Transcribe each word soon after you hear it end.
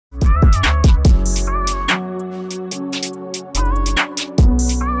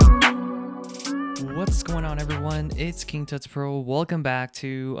it's King Tuts Pro. Welcome back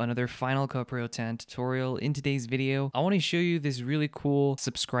to another Final Cut Pro 10 tutorial. In today's video, I want to show you this really cool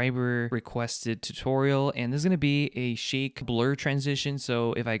subscriber requested tutorial, and this is going to be a shake blur transition.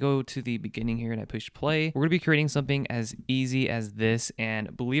 So if I go to the beginning here and I push play, we're going to be creating something as easy as this,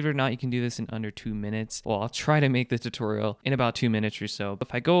 and believe it or not, you can do this in under 2 minutes. Well, I'll try to make the tutorial in about 2 minutes or so.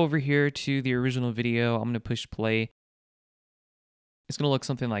 If I go over here to the original video, I'm going to push play. It's going to look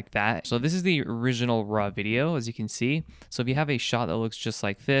something like that. So this is the original raw video, as you can see. So if you have a shot that looks just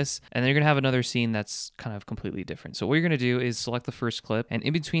like this, and then you're going to have another scene that's kind of completely different. So what you're going to do is select the first clip, and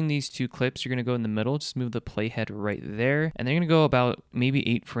in between these two clips, you're going to go in the middle, just move the playhead right there. And then you're going to go about maybe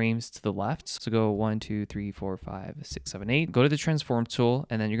 8 frames to the left. So go 1, 2, 3, 4, 5, 6, 7, 8. Go to the transform tool,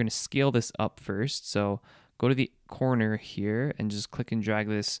 and then you're going to scale this up first. So go to the corner here and just click and drag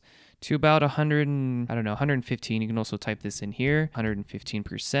this to about 115. You can also type this in here,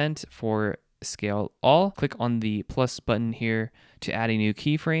 115% for scale all. Click on the plus button here to add a new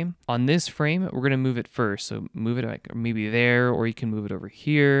keyframe. On this frame, we're gonna move it first. So move it like maybe there, or you can move it over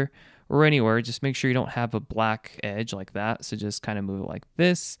here or anywhere. Just make sure you don't have a black edge like that. So just kind of move it like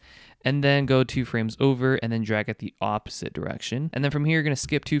this, and then go 2 frames over and then drag it the opposite direction. And then from here, you're gonna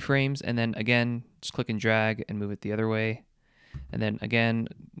skip 2 frames and then again, just click and drag and move it the other way. And then again,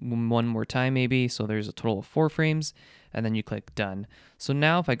 one more time maybe. So there's a total of 4 frames, and then you click done. So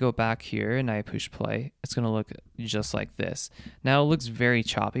now if I go back here and I push play, it's gonna look just like this. Now it looks very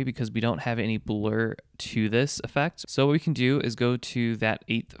choppy because we don't have any blur to this effect. So what we can do is go to that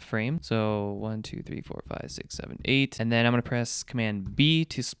 8th frame. So 1, 2, 3, 4, 5, 6, 7, 8. And then I'm gonna press Command B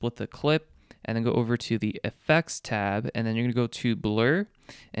to split the clip, and then go over to the effects tab, and then you're gonna go to blur,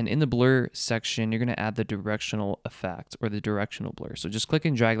 and in the blur section you're gonna add the directional effect or the directional blur. So just click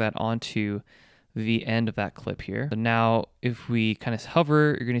and drag that onto the end of that clip here. So now if we kind of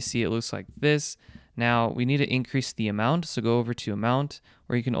hover, you're gonna see it looks like this. Now we need to increase the amount, so go over to amount,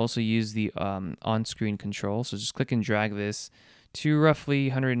 or you can also use the on-screen control. So just click and drag this to roughly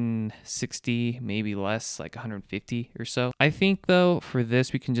 160, maybe less, like 150 or so. I think though for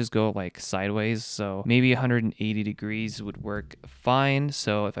this we can just go like sideways, so maybe 180 degrees would work fine.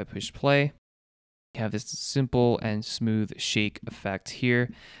 So if I push play, you have this simple and smooth shake effect here,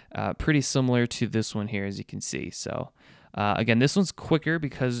 pretty similar to this one here, as you can see. So again, this one's quicker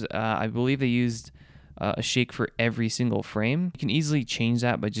because I believe they used a shake for every single frame. You can easily change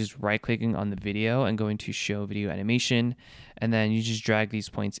that by just right-clicking on the video and going to show video animation, and then you just drag these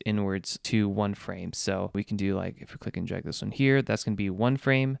points inwards to 1 frame. So we can do like, if we click and drag this one here, that's gonna be 1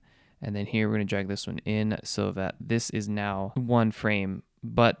 frame, and then here we're gonna drag this one in so that this is now 1 frame,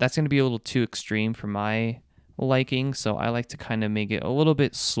 but that's gonna be a little too extreme for my liking, so I like to kind of make it a little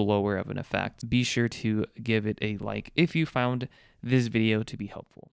bit slower of an effect. Be sure to give it a like if you found this video to be helpful.